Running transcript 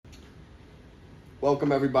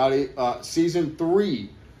Welcome, everybody. Season 3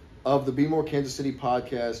 of the Be More Kansas City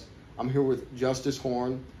podcast. I'm here with Justice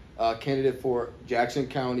Horn, candidate for Jackson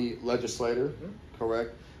County Legislator. Mm-hmm.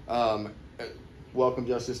 Correct. Welcome,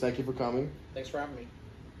 Justice. Thank you for coming. Thanks for having me.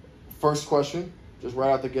 First question, just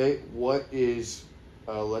right out the gate. What is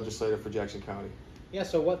a legislator for Jackson County? Yeah,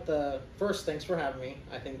 so thanks for having me.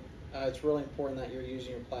 I think it's really important that you're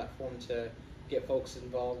using your platform to get folks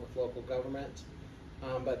involved with local government.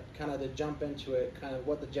 But kind of to jump into it, kind of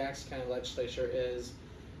what the Jackson County Legislature is,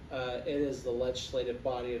 it is the legislative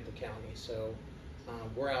body of the county. So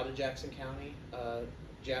we're out of Jackson County.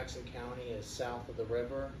 Jackson County is south of the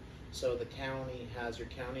river. So the county has your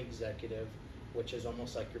county executive, which is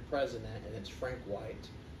almost like your president, and it's Frank White,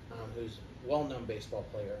 who's a well-known baseball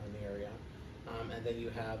player in the area. And then you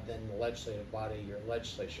have the legislative body, your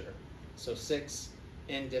legislature. So 6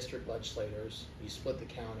 in-district legislators. You split the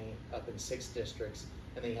county up in 6 districts,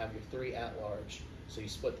 and then you have your 3 at-large. So you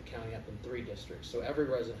split the county up in 3 districts. So every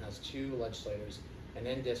resident has 2 legislators, an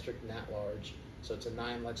in-district and at-large. So it's a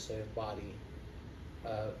 9-member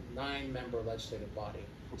legislative body.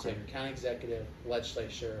 Okay. So you have your county executive,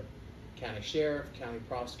 legislature, county sheriff, county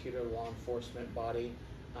prosecutor, law enforcement body.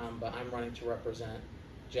 But I'm running to represent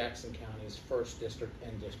Jackson County's 1st district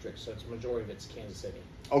and district, so it's majority of it's Kansas City.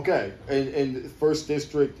 Okay, and 1st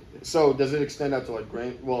district, so does it extend out to like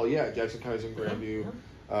Jackson County's in Grandview.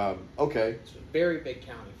 Okay. It's a very big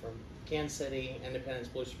county, from Kansas City, Independence,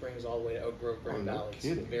 Blue Springs, all the way to Oak Grove, Grand Valley. It's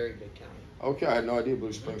a very big county. Okay, I had no idea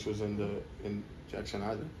Blue Springs was in Jackson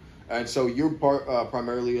either. And so you're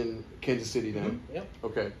primarily in Kansas City then? Mm-hmm. Yep.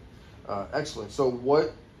 Okay, excellent. So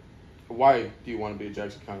why do you want to be a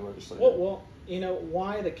Jackson County legislator? Well,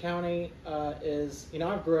 why the county is,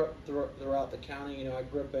 I grew up throughout the county. I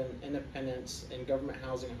grew up in Independence, in government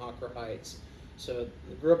housing in Hawker Heights. So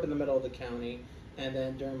I grew up in the middle of the county. And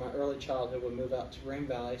then during my early childhood, we'd move out to Green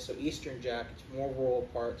Valley, so Eastern Jack, it's more rural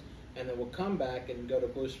part. And then we'll come back and go to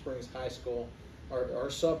Blue Springs High School, or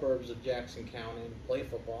suburbs of Jackson County, and play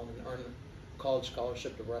football and earn a college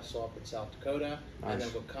scholarship to wrestle up in South Dakota. Nice. And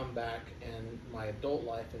then we'll come back in my adult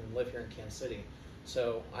life and live here in Kansas City.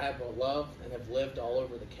 So I have a love and have lived all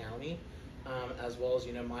over the county, as well as,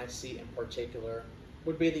 my seat in particular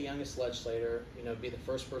would be the youngest legislator, be the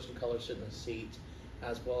first person of color sitting in the seat,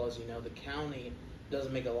 as well as, the county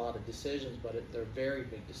doesn't make a lot of decisions, but they're very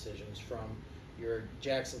big decisions, from your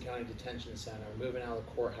Jackson County Detention Center, moving out of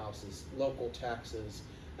the courthouses, local taxes,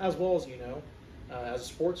 as well as, as a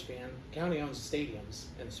sports fan, the county owns the stadiums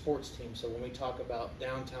and the sports teams. So when we talk about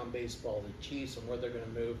downtown baseball, the Chiefs, and where they're going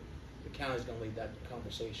to move, the county's going to lead that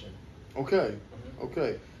conversation. Okay. Mm-hmm.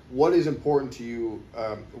 Okay. What is important to you?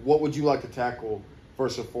 What would you like to tackle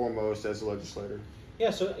first and foremost as a legislator? Yeah,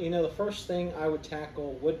 so, the first thing I would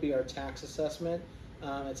tackle would be our tax assessment.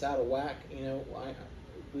 It's out of whack.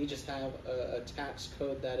 We just have a tax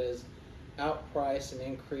code that is outpriced and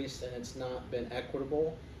increased, and it's not been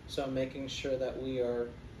equitable. So making sure that we are,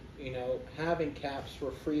 having caps for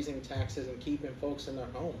freezing taxes and keeping folks in their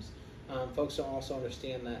homes. Folks don't also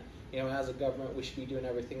understand that, as a government, we should be doing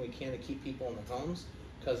everything we can to keep people in their homes,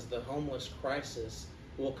 because the homeless crisis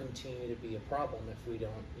will continue to be a problem if we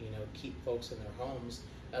don't, keep folks in their homes,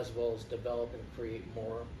 as well as develop and create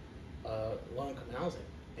more low-income housing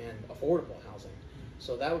and affordable housing.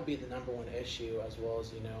 So that would be the number one issue, as well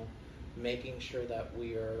as, making sure that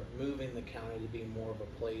we are moving the county to be more of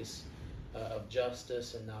a place of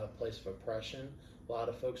justice and not a place of oppression. A lot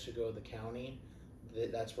of folks who go to the county,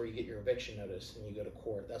 that's where you get your eviction notice and you go to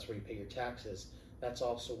court. That's where you pay your taxes. That's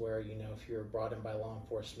also where, if you're brought in by law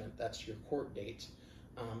enforcement, that's your court date.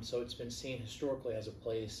 So it's been seen historically as a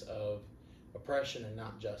place of oppression and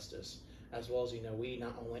not justice, as well as, we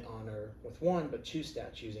not only honor with 1 but 2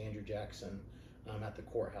 statues Andrew Jackson at the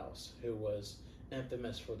courthouse, who was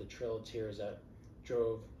infamous for the Trail of Tears that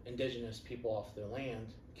drove indigenous people off their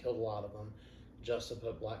land, killed a lot of them, just to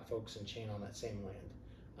put black folks in chain on that same land.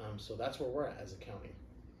 So that's where we're at as a county.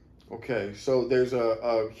 Okay, so there's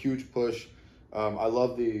a huge push. I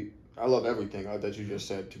love everything that you just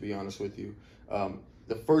said, to be honest with you.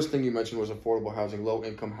 The first thing you mentioned was affordable housing,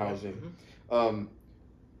 low-income housing. Mm-hmm.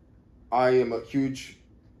 I am a huge,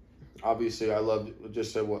 obviously, I love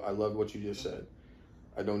what you just said.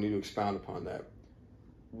 I don't need to expound upon that.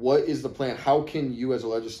 What is the plan? How can you, as a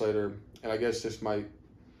legislator, and I guess this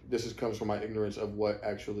comes from my ignorance of what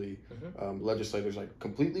actually legislators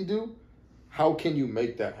completely do. How can you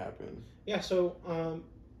make that happen? Yeah, so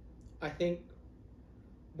I think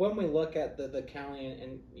when we look at the county,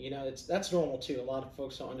 and that's normal too. A lot of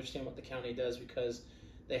folks don't understand what the county does because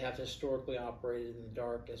they have historically operated in the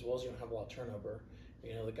dark, as well as you don't have a lot of turnover.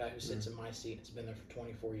 The guy who sits in my seat has been there for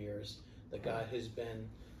 24 years. The guy who's been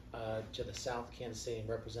to the South Kansas City and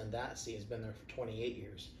represent that seat has been there for 28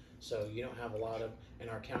 years. So you don't have a lot of, and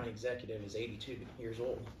our county executive is 82 years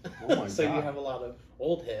old. Oh my So God. you have a lot of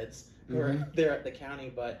old heads who are there at the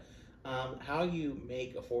county. But how you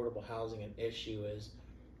make affordable housing an issue is,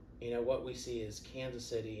 what we see is Kansas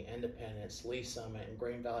City, Independence, Lee Summit, and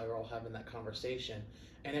Green Valley are all having that conversation,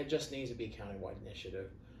 and it just needs to be a countywide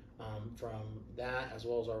initiative. From that, as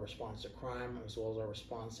well as our response to crime, as well as our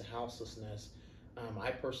response to houselessness,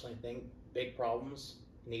 I personally think big problems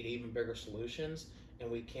need even bigger solutions, and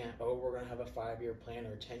we can't, we're going to have a 5-year plan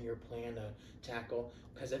or a 10-year plan to tackle,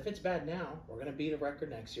 because if it's bad now, we're going to beat a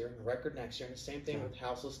record next year, and the record next year, and the same thing with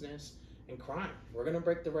houselessness and crime. We're going to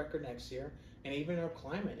break the record next year, and even our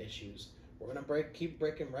climate issues, we're going to keep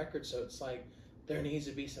breaking records. So it's like there needs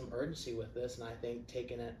to be some urgency with this, and I think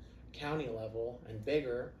taking it county level and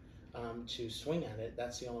bigger to swing at it,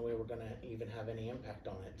 that's the only way we're going to even have any impact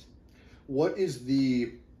on it.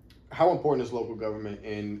 How important is local government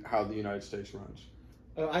in how the United States runs?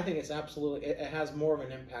 I think it's absolutely, it has more of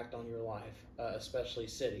an impact on your life, especially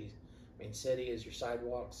cities. I mean, city is your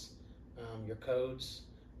sidewalks, your codes,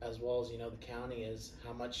 as well as, the county is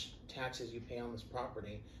how much taxes you pay on this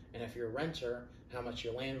property. And if you're a renter, how much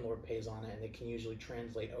your landlord pays on it, and it can usually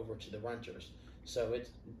translate over to the renters. So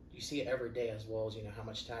you see it every day, as well as, how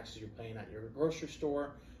much taxes you're paying at your grocery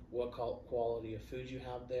store, what quality of food you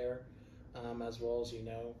have there, as well as,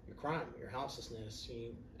 your crime, your houselessness,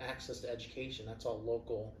 access to education. That's all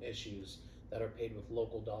local issues that are paid with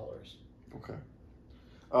local dollars. Okay.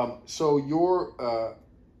 So your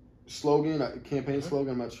campaign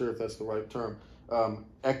slogan, I'm not sure if that's the right term,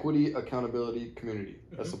 equity, accountability, community.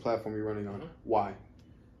 That's the platform you're running on. Why?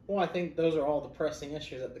 Well, I think those are all the pressing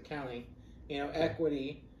issues at the county.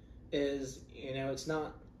 Equity is, it's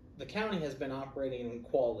not, the county has been operating in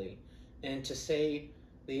quality. And to say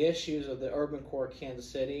the issues of the urban core of Kansas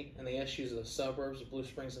City and the issues of the suburbs of Blue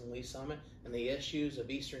Springs and Lee Summit and the issues of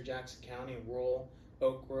eastern Jackson County and rural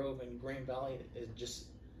Oak Grove and Green Valley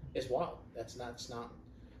is wild. That's not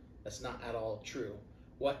at all true.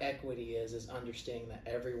 What equity is understanding that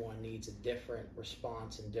everyone needs a different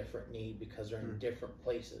response and different need because they're in different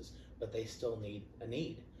places, but they still need a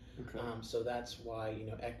need. Okay. So that's why,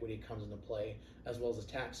 equity comes into play, as well as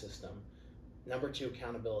the tax system. Number 2,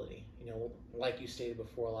 accountability. Like you stated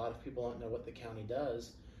before, a lot of people don't know what the county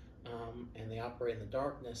does, and they operate in the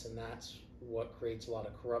darkness, and that's what creates a lot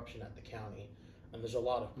of corruption at the county. And there's a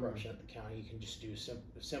lot of corruption at the county. You can just do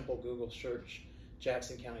simple Google search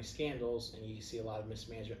Jackson County scandals, and you see a lot of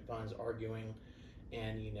mismanagement funds arguing,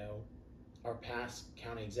 and our past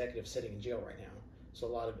county executive sitting in jail right now. So a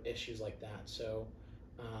lot of issues like that. So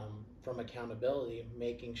from accountability,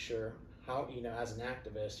 making sure how, as an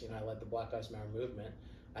activist, I led the Black Lives Matter movement.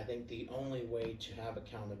 I think the only way to have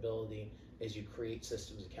accountability is you create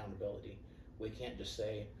systems of accountability. We can't just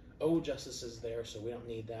say, oh, justice is there, so we don't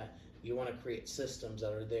need that. You want to create systems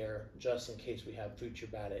that are there just in case we have future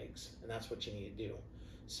bad eggs, and that's what you need to do.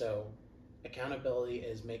 So accountability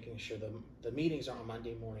is making sure the meetings are on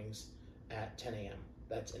Monday mornings at 10 a.m.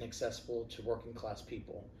 That's inaccessible to working class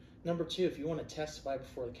people. Number 2, if you want to testify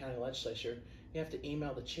before the county legislature, you have to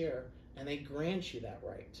email the chair, and they grant you that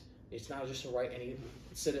right. It's not just a right any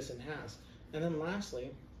citizen has. And then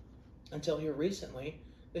lastly, until here recently,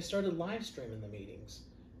 they started live streaming the meetings.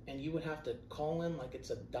 And you would have to call in like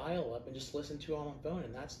it's a dial-up and just listen to it on the phone,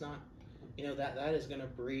 and that's not, that is going to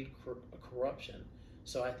breed corruption.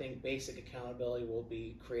 So I think basic accountability will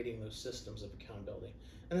be creating those systems of accountability.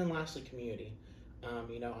 And then lastly, community.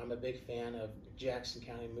 I'm a big fan of Jackson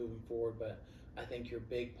County moving forward, but I think your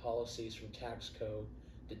big policies from tax code,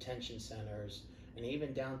 detention centers, and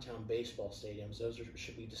even downtown baseball stadiums,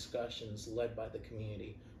 should be discussions led by the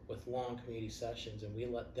community with long community sessions, and we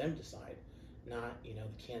let them decide. Not, the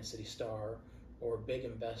Kansas City Star or big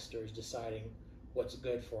investors deciding what's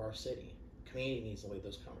good for our city. Community needs to lead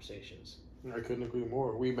those conversations. I couldn't agree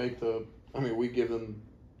more. We give them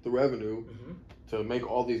the revenue to make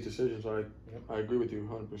all these decisions. I agree with you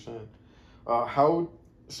 100%.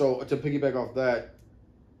 So to piggyback off that,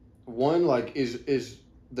 one, is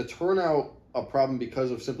the turnout a problem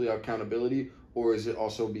because of simply accountability, or is it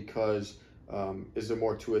also because is there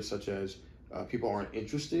more to it, such as people aren't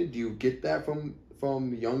interested? Do you get that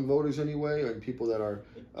from young voters anyway, or people that are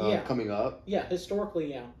coming up? Yeah,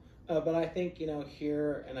 historically, yeah. But I think,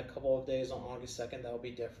 here in a couple of days on August 2nd, that'll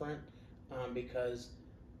be different because,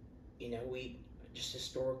 we just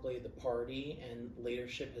historically, the party and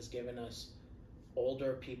leadership has given us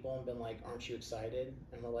older people and been like, aren't you excited?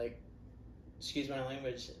 And we're like, excuse my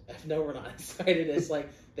language, no, we're not excited. It's like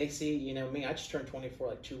they see, you know, me, I just turned 24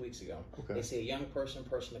 like 2 weeks ago. Okay. They see a young person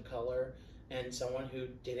of color, and someone who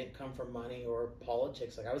didn't come from money or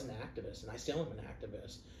politics. Like I was an activist, and I still am an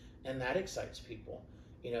activist, and that excites people.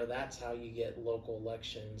 You know, that's how you get local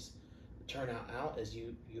elections turnout out, is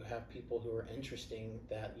you have people who are interesting,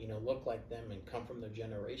 that, you know, look like them and come from their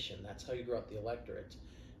generation. That's how you grow up the electorate.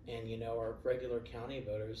 And, you know, our regular county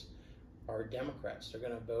voters are Democrats. They're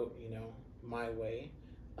going to vote, you know, my way,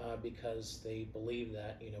 because they believe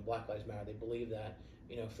that, you know, Black Lives Matter. They believe that,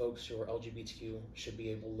 you know, folks who are LGBTQ should be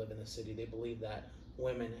able to live in the city. They believe that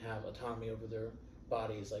women have autonomy over their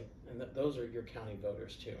bodies. Like, and those are your county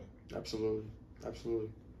voters too. Absolutely, absolutely.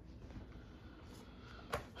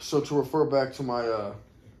 So to refer back to my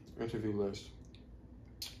interview list,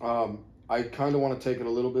 I kind of want to take it a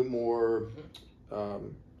little bit more,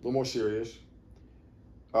 serious.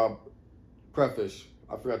 Preface: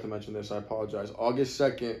 I forgot to mention this. I apologize. August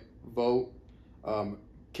 2nd vote.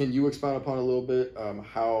 Can you expound upon a little bit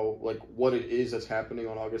how, like, what it is that's happening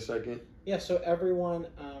on August 2nd? Yeah. So everyone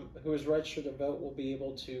who is registered to vote will be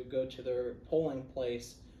able to go to their polling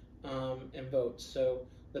place and vote. So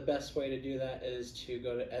the best way to do that is to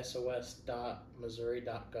go to SOS.MO.Gov.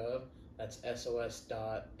 That's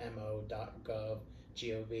SOS.MO.Gov, Gov.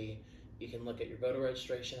 You can look at your voter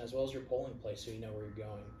registration as well as your polling place, so you know where you're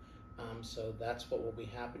going. So that's what will be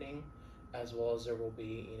happening, as well as there will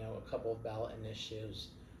be, you know, a couple of ballot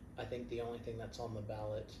initiatives. I think the only thing that's on the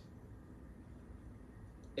ballot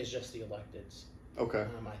is just the electeds. Okay.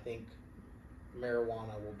 I think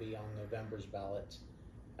marijuana will be on November's ballot,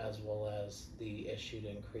 as well as the issue to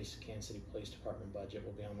increase Kansas City Police Department budget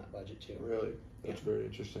will be on that budget too. Really? That's very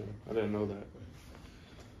interesting. I didn't know that.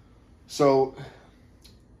 So,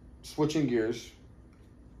 switching gears,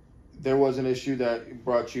 there was an issue that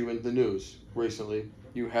brought you in the news recently.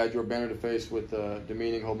 You had your banner defaced with a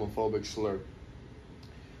demeaning homophobic slur.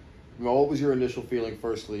 What was your initial feeling,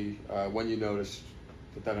 firstly, when you noticed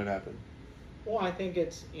that had happened? Well, I think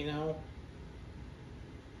it's, you know,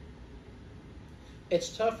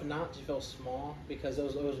 it's tough not to feel small, because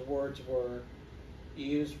those words were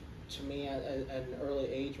used to me at an early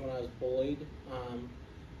age when I was bullied,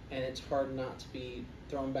 and it's hard not to be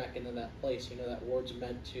thrown back into that place. You know, that word's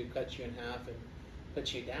meant to cut you in half and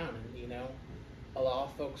put you down, and, you know, a lot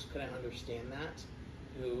of folks couldn't understand that,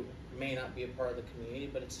 who may not be a part of the community.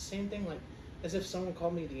 But it's the same thing, like, as if someone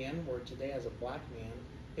called me the N-word today as a black man,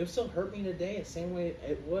 it would still hurt me today the same way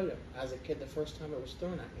it would as a kid the first time it was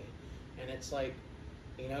thrown at me. And it's like,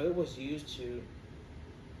 you know, it was used to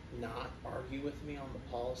not argue with me on the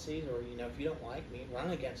policies, or, you know, if you don't like me,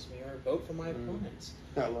 run against me or vote for my opponents.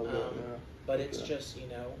 I love that, yeah. But it's just, you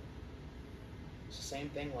know, it's the same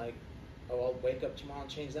thing, like, oh, I'll wake up tomorrow and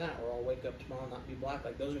change that, or I'll wake up tomorrow and not be black.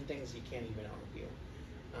 Like, those are things you can't even argue.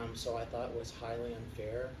 So I thought it was highly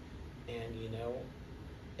unfair, and, you know,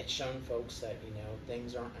 it's shown folks that, you know,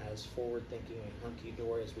 things aren't as forward-thinking and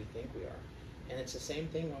hunky-dory as we think we are. And it's the same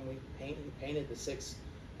thing when we painted the 6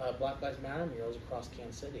 Black Lives Matter murals across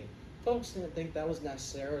Kansas City. Folks didn't think that was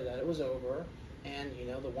necessary, that it was over, and, you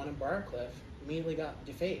know, the one in Briarcliff immediately got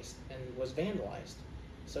defaced and was vandalized.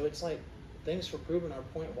 So it's like, things for proving our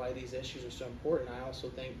point why these issues are so important. I also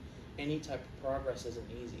think any type of progress isn't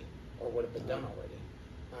easy, or would have been done already.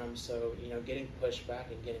 So, you know, getting pushed back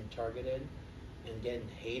and getting targeted and getting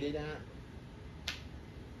hated at,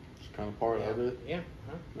 It's kind of part of it. Yeah.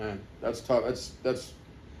 Man, that's tough. That's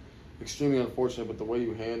extremely unfortunate, but the way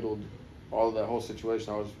you handled all of that whole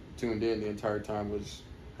situation, I was tuned in the entire time, was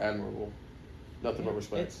admirable. Nothing but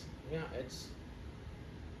respect.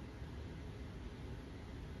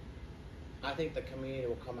 I think the community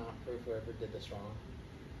will come out and prove whoever did this wrong.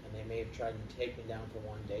 And they may have tried to take me down for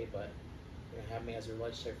one day, but you're going to have me as your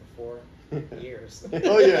legislator for 4 years.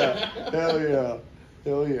 Oh, yeah. Hell yeah.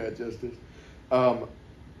 Hell yeah, Justice.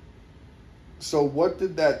 So what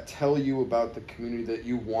did that tell you about the community that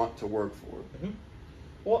you want to work for? Mm-hmm.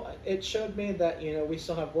 Well, it showed me that, you know, we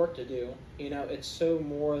still have work to do. You know, it's so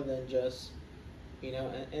more than just, you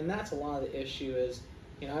know, and that's a lot of the issue is,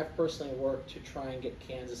 you know, I've personally worked to try and get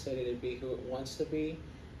Kansas City to be who it wants to be,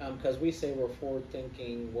 because we say we're a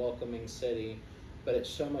forward-thinking, welcoming city, but it's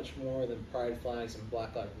so much more than pride flags and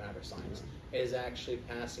Black Lives Matter signs. Mm-hmm. It is actually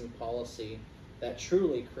passing policy that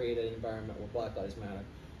truly create an environment where Black Lives Matter,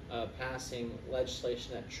 passing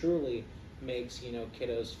legislation that truly makes, you know,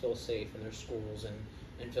 kiddos feel safe in their schools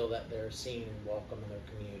and feel that they're seen and welcome in their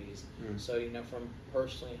communities. Mm. So, you know, from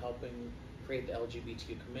personally helping create the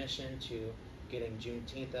LGBTQ Commission to getting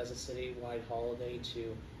Juneteenth as a citywide holiday to,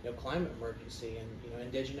 you know, climate emergency and, you know,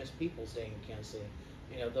 Indigenous Peoples Day in Kansas City.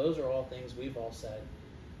 You know, those are all things we've all said,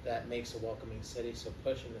 that makes a welcoming city. So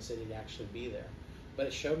pushing the city to actually be there. But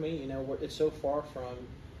it showed me, it's so far from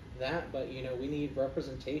that. But we need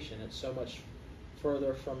representation. It's so much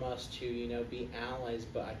further from us to be allies.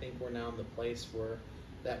 But I think we're now in the place where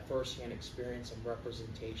that firsthand experience and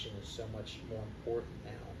representation is so much more important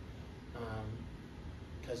now.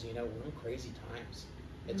 Because we're in crazy times.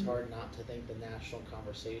 It's hard not to think the national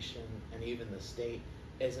conversation and even the state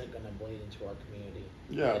isn't going to bleed into our community.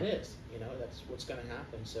 Yeah, it is. That's what's going to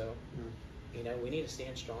happen. So, we need to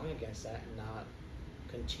stand strong against that and not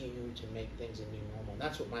continue to make things a new normal. And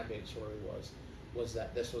that's what my big story was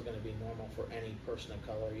that this was going to be normal for any person of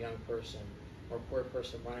color, young person, or poor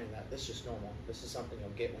person running that. This is just normal. This is something you'll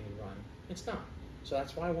get when you run. It's not. So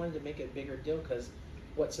that's why I wanted to make it a bigger deal, because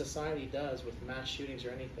what society does with mass shootings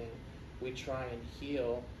or anything, we try and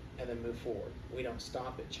heal and then move forward. We don't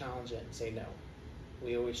stop it, challenge it, and say no.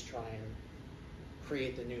 We always try and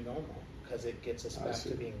create the new normal, because it gets us back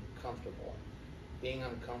to being comfortable. Being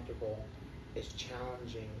uncomfortable is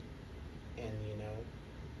challenging and,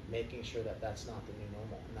 making sure that that's not the new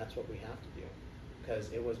normal. And that's what we have to do.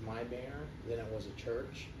 Because it was my banner, then it was a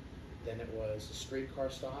church, then it was a streetcar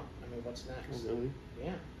stop. I mean, what's next? Oh, really?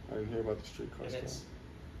 Yeah. I didn't hear about the streetcar stop.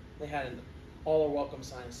 They had an all or welcome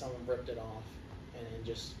sign, someone ripped it off and then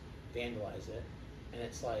just vandalized it. And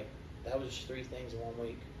it's like, that was just 3 things in 1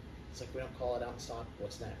 week. It's like, we don't call it out and stop,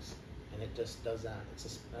 what's next? And it just does that.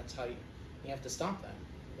 That's how you have to stop that.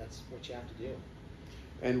 That's what you have to do.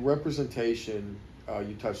 And representation,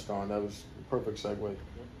 you touched on, that was a perfect segue.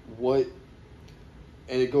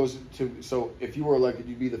 And it goes to, so if you were elected,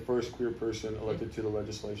 you'd be the first queer person elected to the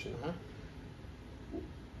legislation.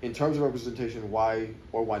 In terms of representation, why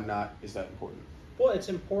or why not is that important? Well, it's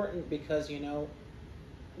important because,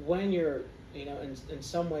 when you're, in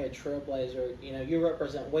some way a trailblazer, you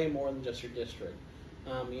represent way more than just your district.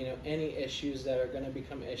 Any issues that are going to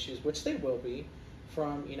become issues, which they will be,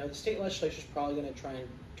 from, the state legislature is probably going to try and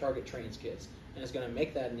target trans kids, and is going to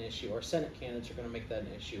make that an issue, or Senate candidates are going to make that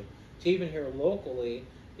an issue. To even here locally,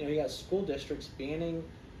 you got school districts banning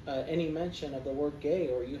any mention of the word gay,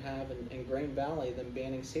 or you have in Grain Valley them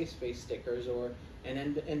banning safe space stickers, or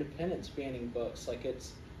independents banning books. Like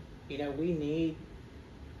we need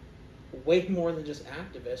way more than just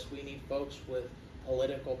activists. We need folks with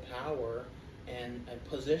political power and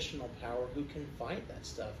positional power who can fight that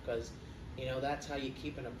stuff, because that's how you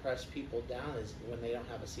keep an oppressed people down, is when they don't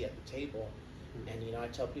have a seat at the table. And I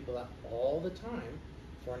tell people that all the time.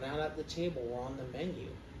 If we're not at the table, we're on the menu.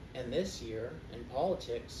 And this year in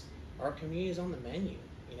politics, our community is on the menu.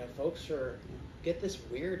 Folks get this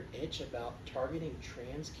weird itch about targeting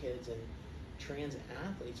trans kids and trans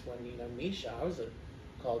athletes. When Misha, I was a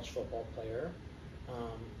college football player,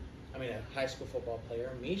 a high school football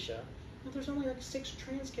player. Misha, there's only like 6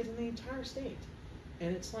 trans kids in the entire state,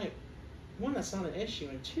 and it's like, 1, that's not an issue,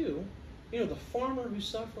 and 2, the farmer who's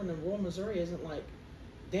suffering in rural Missouri isn't like,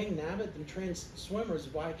 dang nabbit, them trans swimmers,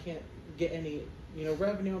 why I can't get any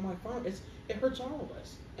revenue on my farm. It hurts all of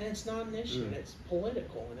us, and it's not an issue, and it's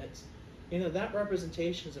political, and it's that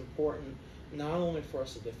representation is important, not only for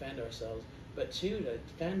us to defend ourselves, but 2, to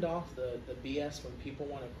fend off the BS when people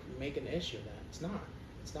want to make an issue of that.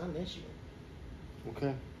 It's not an issue.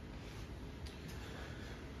 Okay.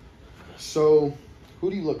 So, who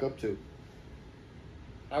do you look up to?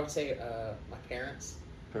 I would say my parents.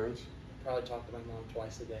 Parents? Probably talk to my mom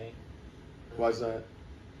twice a day. Why is that?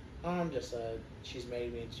 She's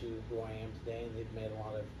made me into who I am today, and they've made a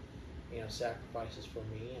lot of, sacrifices for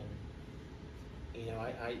me, and,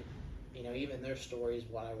 I even their story is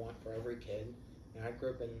what I want for every kid. I grew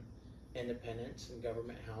up in independence and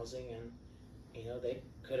government housing, and, they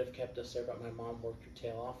could have kept us there, but my mom worked her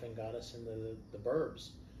tail off and got us into the burbs,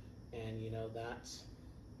 and, that's,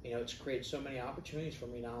 it's created so many opportunities for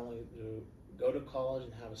me, not only to go to college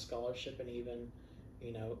and have a scholarship, and even,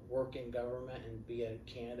 work in government and be a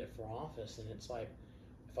candidate for office. And it's like,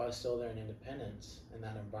 if I was still there in independence in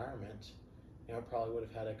that environment, I probably would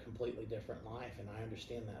have had a completely different life. And I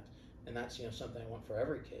understand that. And that's, something I want for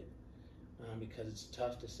every kid, because it's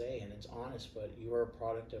tough to say and it's honest, but you are a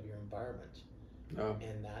product of your environment. Oh.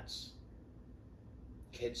 And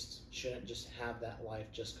kids shouldn't just have that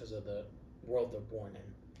life just because of the world they're born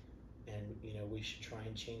in. And, we should try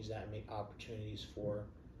and change that and make opportunities for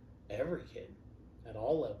every kid at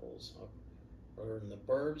all levels, or in the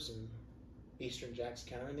burbs and eastern Jackson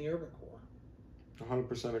County, in the urban core.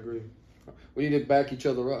 100% agree. We need to back each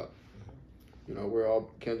other up. We're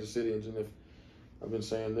all Kansas Cityans, and if I've been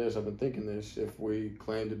saying this, I've been thinking this, if we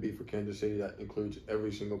claim to be for Kansas City, that includes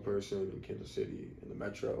every single person in Kansas City, in the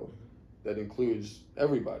metro. That includes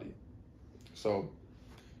everybody. So,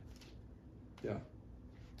 yeah.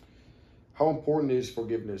 how important is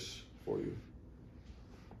forgiveness for you?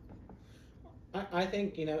 I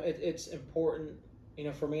think, it's important,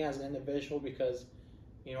 for me as an individual, because,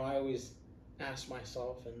 I always ask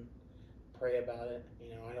myself and pray about it.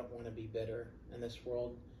 I don't want to be bitter, and this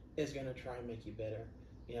world is going to try and make you bitter.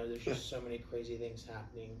 There's just so many crazy things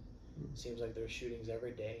happening. Seems like there's shootings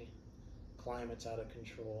every day. Climate's out of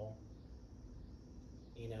control.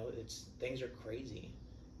 Things are crazy.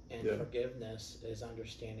 And forgiveness is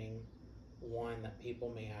understanding, one, that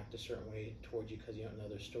people may act a certain way toward you because you don't know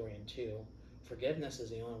their story, and two, forgiveness is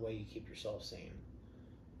the only way you keep yourself sane.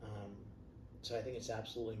 So I think it's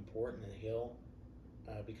absolutely important to heal,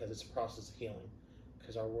 because it's a process of healing,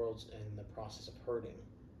 because our world's in the process of hurting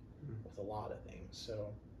with a lot of things.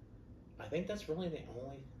 So I think that's really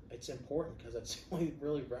it's important, because that's the only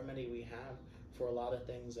really remedy we have for a lot of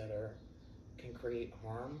things that can create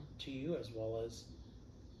harm to you, as well as,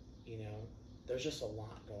 there's just a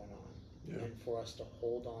lot going on. Yeah. And for us to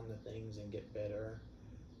hold on to things and get bitter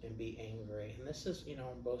and be angry, and this is,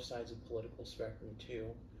 on both sides of the political spectrum too,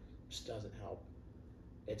 just doesn't help.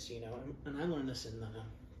 It's, and I learned this in the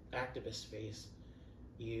activist space,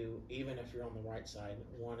 even if you're on the right side,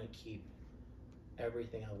 want to keep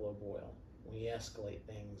everything at a low boil. When you escalate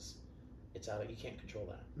things, you can't control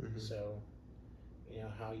that. Mm-hmm. So,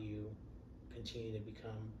 how you continue to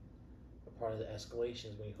become a part of the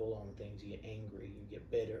escalation is when you hold on to things, you get angry, you get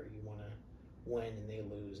bitter, you want to win and they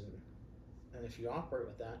lose. And if you operate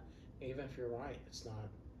with that, even if you're right, it's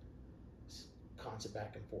constant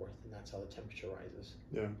back and forth, and that's how the temperature rises.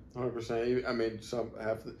 Yeah, 100%. I mean, some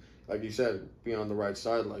have, like you said, being on the right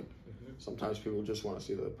side, like sometimes people just want to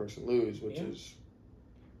see the other person lose, which is,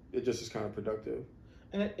 it just is kind of productive.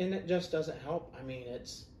 And it just doesn't help. I mean,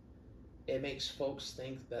 it makes folks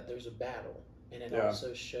think that there's a battle, and it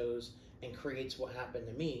also shows and creates what happened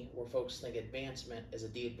to me, where folks think advancement is a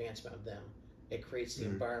de-advancement of them. It creates the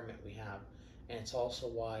environment we have, and it's also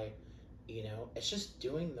why, it's just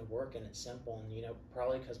doing the work, and it's simple. And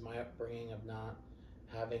probably because my upbringing of not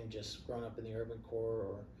having just grown up in the urban core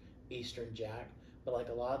or Eastern Jack, but like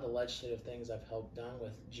a lot of the legislative things I've helped done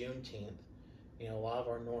with Juneteenth, a lot of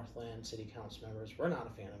our Northland City Council members were not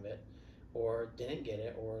a fan of it, or didn't get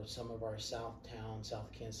it, or some of our South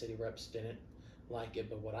Kansas City reps didn't like it.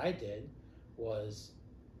 But what I did was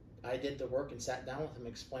I did the work and sat down with them,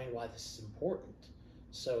 explained why this is important.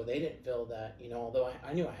 So they didn't feel that, although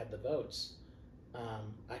I knew I had the votes,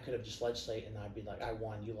 I could have just legislated and I'd be like, I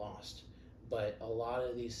won, you lost. But a lot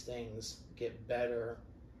of these things get better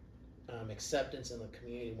acceptance in the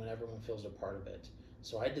community when everyone feels a part of it.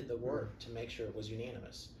 So I did the work to make sure it was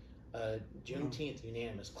unanimous. Juneteenth,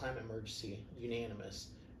 unanimous. Climate emergency, unanimous.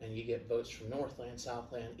 And you get votes from Northland,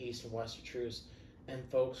 Southland, East and West are truce, and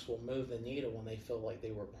folks will move the needle when they feel like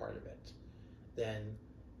they were part of it. Then,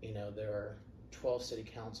 there are 12 city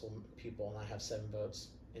council people and I have 7 votes,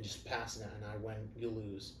 and just passing it and I win, you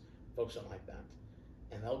lose. Folks don't like that.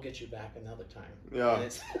 And they'll get you back another time. Yeah. And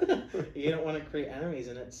it's you don't want to create enemies,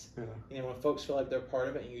 and it's when folks feel like they're part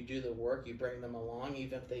of it and you do the work, you bring them along,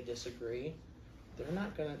 even if they disagree, they're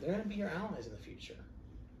gonna be your allies in the future.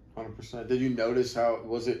 100%. Did you notice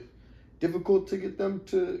was it difficult to get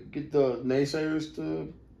the naysayers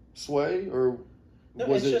to sway, or no?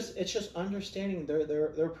 It's just understanding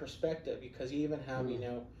their perspective, because you even have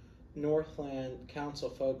Northland Council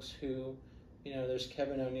folks who, there's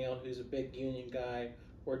Kevin O'Neill, who's a big union guy,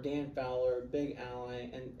 or Dan Fowler, a big ally,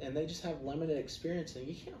 and they just have limited experience, and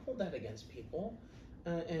you can't hold that against people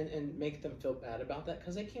and make them feel bad about that,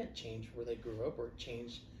 because they can't change where they grew up or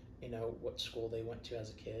change what school they went to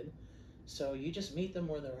as a kid. So you just meet them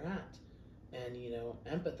where they're at, and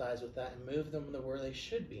empathize with that and move them to where they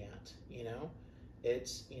should be at.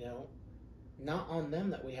 It's not on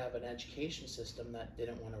them that we have an education system that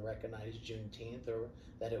didn't want to recognize Juneteenth, or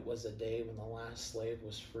that it was a day when the last slave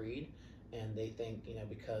was freed, and they think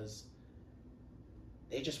because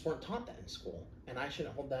they just weren't taught that in school, and I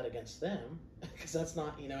shouldn't hold that against them, because that's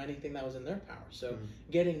not anything that was in their power. So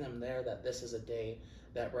getting them there, that this is a day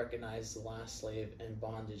that recognized the last slave in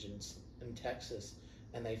bondage in Texas,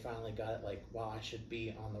 and they finally got it, like, wow, I should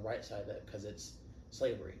be on the right side of that, because it's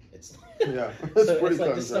slavery. It's yeah, it's so pretty it's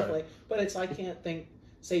like this stuff but it's, I can't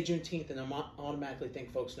say Juneteenth and automatically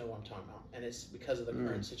think folks know what I'm talking about, and it's because of the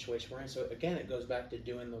current situation we're in. So again, it goes back to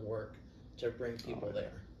doing the work to bring people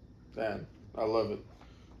there. Man, I love it.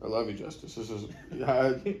 I love you, Justice. This is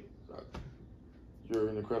you're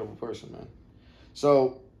an incredible person, man.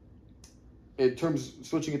 So, in terms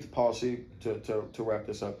switching it to policy to wrap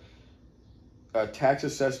this up, the tax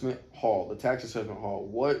assessment hall.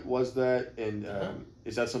 What was that, and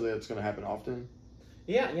is that something that's going to happen often?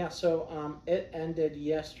 Yeah. So it ended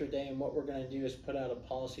yesterday, and what we're going to do is put out a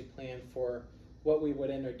policy plan for what we would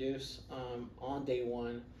introduce on day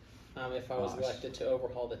one if I was Nice. elected to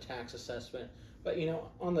overhaul the tax assessment. But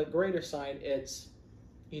on the greater side, it's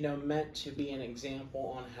meant to be an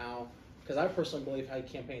example on how, because I personally believe how you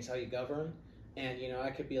campaign is how you govern. And, I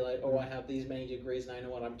could be like, oh, I have these many degrees and I know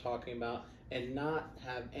what I'm talking about, and not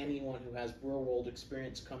have anyone who has real world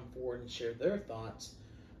experience come forward and share their thoughts.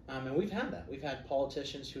 And we've had that. We've had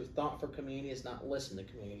politicians who thought for communities, not listen to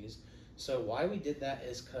communities. So why we did that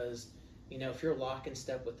is because, if you're lock in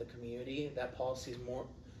step with the community, that policy is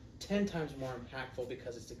 10 times more impactful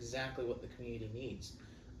because it's exactly what the community needs.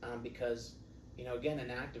 Because, again, in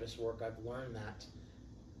activist work, I've learned that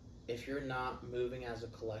if you're not moving as a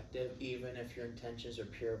collective, even if your intentions are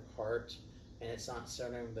pure of heart and it's not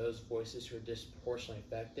centering those voices who are disproportionately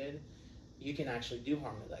affected, you can actually do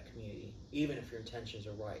harm to that community, even if your intentions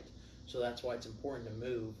are right. So that's why it's important to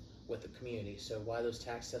move with the community. So why those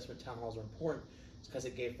tax assessment town halls are important is because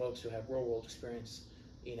it gave folks who have real world experience,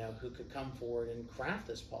 who could come forward and craft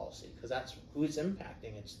this policy, because that's who it's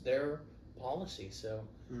impacting. It's their policy. So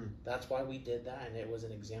that's why we did that, and it was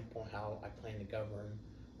an example of how I plan to govern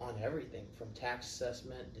on everything from tax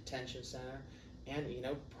assessment, detention center, and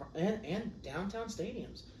and downtown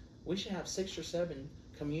stadiums. We should have 6 or 7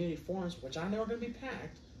 community forums, which I know are going to be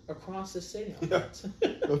packed across the city. Yeah,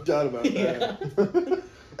 no doubt about that.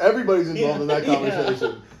 Everybody's involved in that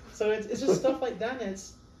conversation. Yeah. So it's just stuff like that, and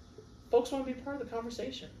folks want to be part of the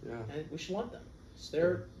conversation. Yeah. And we should let them. It's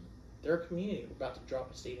their community. We're about to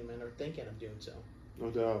drop a stadium in, or thinking of doing so. No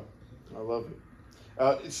doubt. I love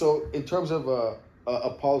it. So in terms of a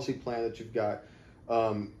policy plan that you've got,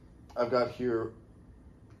 I've got here,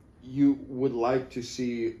 you would like to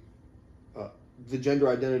see the gender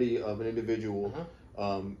identity of an individual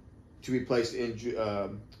to be placed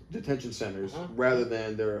in detention centers rather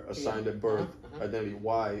than their assigned at birth identity.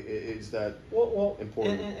 Why is that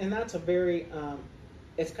important? And that's a very,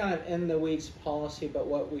 it's kind of in the weeds policy, but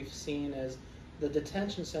what we've seen is the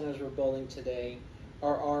detention centers we're building today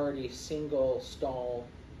are already single stall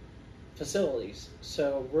facilities.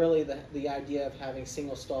 So really the idea of having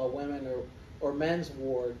single stall women or men's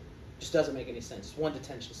ward just doesn't make any sense. It's one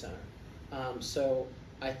detention center. So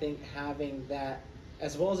I think having that,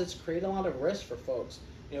 as well as it's created a lot of risk for folks.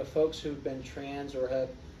 Folks who've been trans or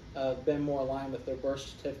have been more aligned with their birth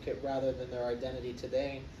certificate rather than their identity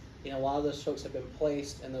today. A lot of those folks have been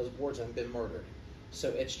placed in those wards and been murdered. So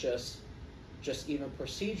it's just even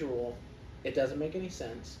procedural. It doesn't make any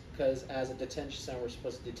sense, because as a detention center, we're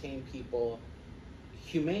supposed to detain people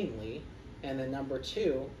humanely. And then number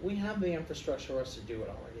 2, we have the infrastructure for us to do it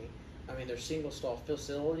already. I mean, they're single stall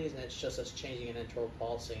facilities, and it's just us changing an internal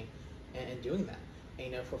policy and doing that.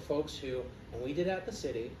 And, for folks who, and we did at the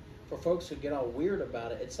city, for folks who get all weird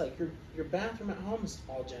about it, it's like your bathroom at home is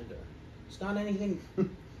all gender. It's not anything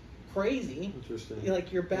crazy. Interesting.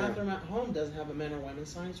 Like your bathroom at home doesn't have a men or women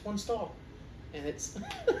sign. It's one stall, and it's.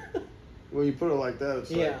 When you put it like that,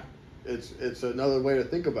 it's like it's another way to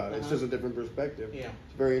think about it. It's just a different perspective. Yeah.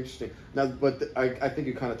 It's very interesting. Now, but I think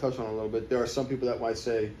you kind of touched on it a little bit. There are some people that might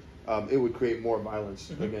say it would create more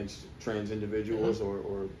violence against trans individuals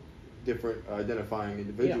or different identifying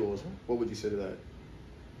individuals. What would you say to that?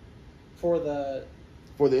 For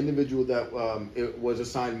the individual that it was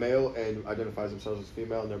assigned male and identifies themselves as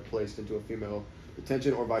female, and they're placed into a female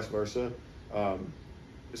detention, or vice versa.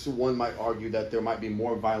 So one might argue that there might be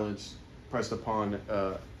more violence pressed upon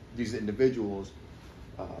these individuals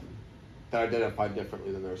that identify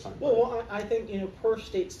differently than their assigned. Well, I think per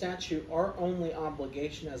state statute, our only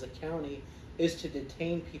obligation as a county is to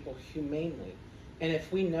detain people humanely, and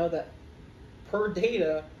if we know that per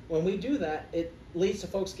data, when we do that, it leads to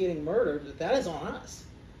folks getting murdered, that is on us.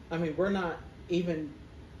 I mean, we're not even.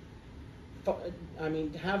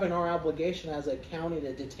 Having our obligation as a county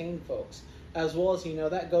to detain folks, as well as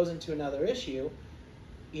that goes into another issue.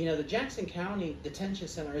 The Jackson County Detention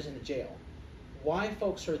Center isn't a jail. Why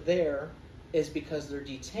folks are there is because they're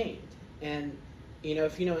detained. And,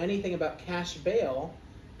 if you know anything about cash bail,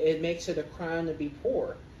 it makes it a crime to be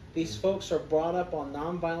poor. These folks are brought up on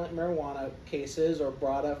nonviolent marijuana cases or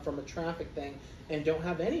brought up from a traffic thing and don't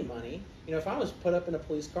have any money. If I was put up in a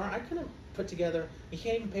police car, I couldn't put together, you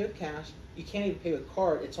can't even pay with cash, you can't even pay with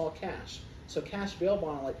card, it's all cash. So cash bail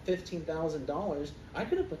bond like $15,000, I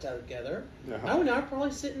couldn't put that together. I would now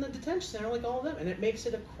probably sit in the detention center like all of them, and it makes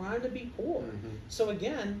it a crime to be poor. So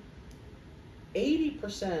again,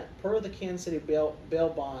 80% per the Kansas City bail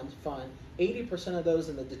bond fund, 80% of those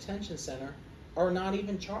in the detention center are not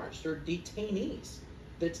even charged. They're detainees.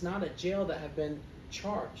 It's not a jail that have been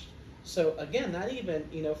charged. So again, that even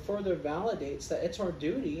further validates that it's our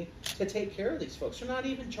duty to take care of these folks. They're not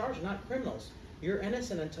even charged, not criminals. You're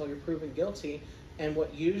innocent until you're proven guilty. And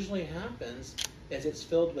what usually happens is it's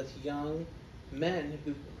filled with young men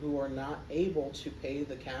who are not able to pay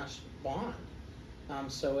the cash bond.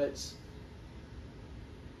 So it's,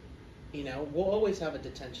 we'll always have a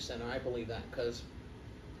detention center. I believe that, because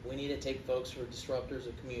we need to take folks who are disruptors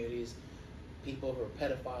of communities, people who are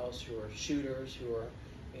pedophiles, who are shooters, who are,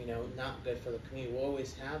 not good for the community. We'll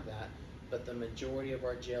always have that. But the majority of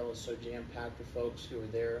our jail is so jam-packed with folks who are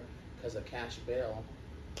there because of cash bail.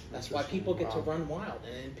 That's why people get to run wild.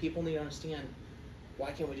 And people need to understand,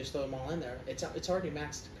 why can't we just throw them all in there? It's already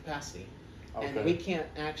maxed capacity. Okay. And we can't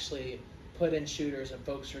actually put in shooters and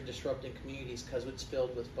folks who are disrupting communities because it's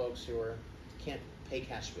filled with folks who can't pay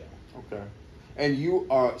cash bail. Okay. And you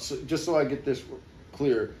are, just so I get this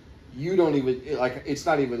clear, you don't even, it's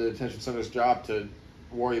not even the detention center's job to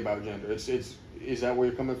worry about gender. Is that where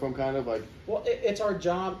you're coming from, kind of? Well, it's our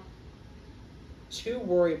job to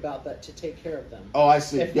worry about that, to take care of them. Oh, I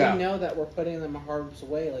see. If we know that we're putting them in harm's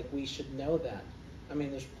way, we should know that. I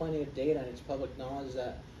mean, there's plenty of data and it's public knowledge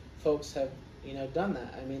that folks have, done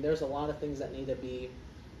that. I mean, there's a lot of things that need to be,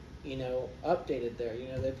 updated there.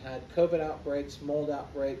 They've had COVID outbreaks, mold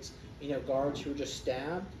outbreaks, guards who were just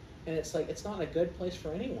stabbed. And it's not a good place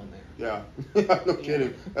for anyone there. Yeah. No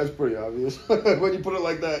kidding. That's pretty obvious when you put it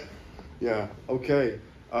like that. Yeah. Okay.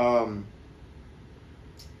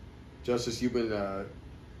 Justice, you've been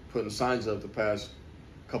putting signs up the past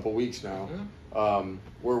couple weeks now. Mm-hmm.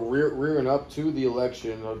 We're rearing up to the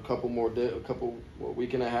election, a couple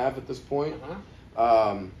week and a half at this point.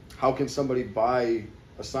 Uh-huh. How can somebody buy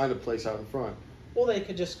a sign to place out in front? Well, they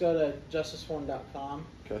could just go to justiceforum.com.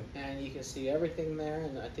 Okay. And you can see everything there.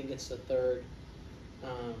 And I think it's the third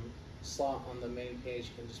slot on the main page.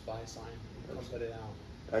 You can just buy a sign and come put it out.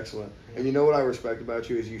 Excellent. Yeah. And you know what I respect about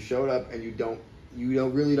you is you showed up and you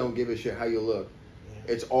really don't give a shit how you look.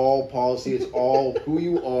 Yeah. It's all policy. It's all who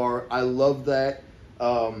you are. I love that.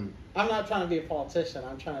 I'm not trying to be a politician.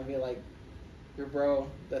 I'm trying to be like your bro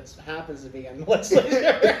that happens to be in the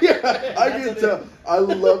legislature. Yeah, I can tell. I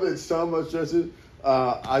love it so much, Justin.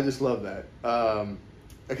 I just love that.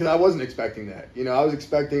 Because I wasn't expecting that. I was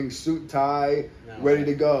expecting suit, tie, ready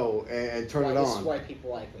to go and turn it on. This is why people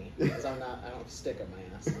like me, because I don't stick up my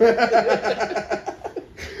ass.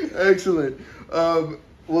 Excellent.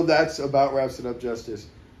 Well, that's about wraps it up, Justice.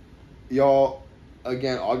 Y'all,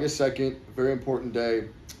 again, August 2nd, very important day.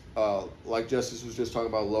 Like Justice was just talking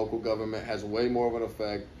about, local government has way more of an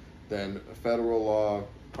effect than federal law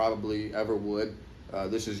probably ever would.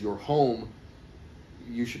 This is your home.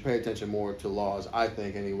 You should pay attention more to laws, I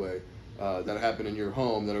think, anyway, that happen in your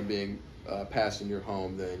home, that are being passed in your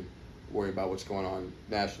home, than worry about what's going on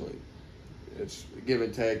nationally. It's give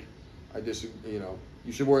and take.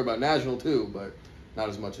 You should worry about national too, but not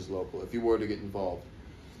as much as local, if you were to get involved.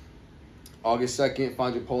 August 2nd,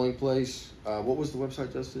 find your polling place. What was the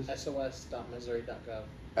website, Justice? SOS.MO.Gov.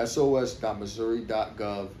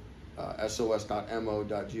 SOS.MO.Gov.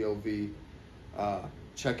 SOS.MO.Gov.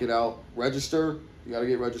 Check it out. Register. You got to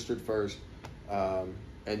get registered first. And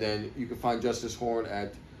then you can find Justice Horn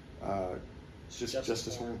at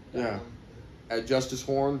Justice Horn. Yeah. At Justice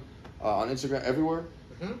Horn on Instagram, everywhere?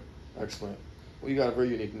 Mm-hmm. Excellent. Well, you got a very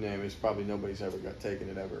unique name. It's probably nobody's ever taken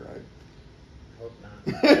it ever, right? Hope not.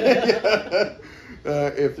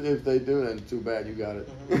 If they do, then too bad. You got it.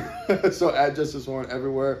 Mm-hmm. So at Justice Horn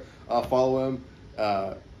everywhere. Follow him.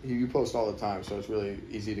 You post all the time, so it's really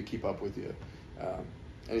easy to keep up with you.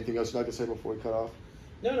 Anything else you'd like to say before we cut off?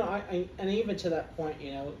 No. And even to that point,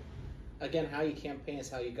 again, how you campaign is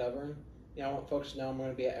how you govern. I want folks to know I'm going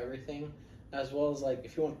to be at everything, as well as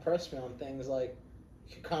if you want to press me on things, you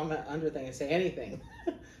can comment under things and say anything,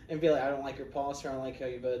 and be like, I don't like your policy, or I don't like how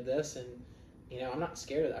you voted this, and I'm not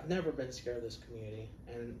scared of that. I've never been scared of this community,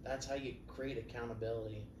 and that's how you create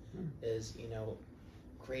accountability. Is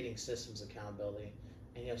creating systems accountability,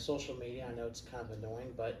 and social media. I know it's kind of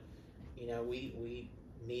annoying, but we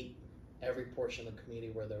meet every portion of the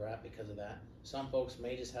community where they're at because of that. Some folks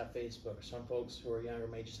may just have Facebook, or some folks who are younger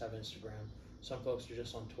may just have Instagram. Some folks are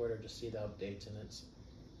just on Twitter to see the updates, and it's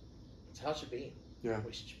how it should be. Yeah.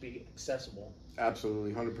 We should be accessible.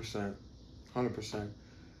 Absolutely, 100%. 100%.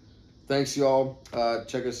 Thanks, y'all.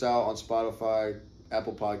 Check us out on Spotify,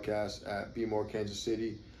 Apple Podcasts at Be More Kansas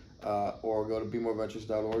City, or go to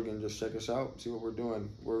BeMoreVentures.org and just check us out, see what we're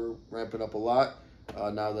doing. We're ramping up a lot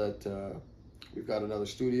now that we've got another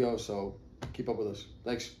studio, so keep up with us.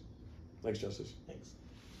 Thanks. Thanks, Justice. Thanks.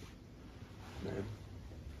 Man,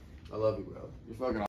 I love you, bro. You're fucking awesome.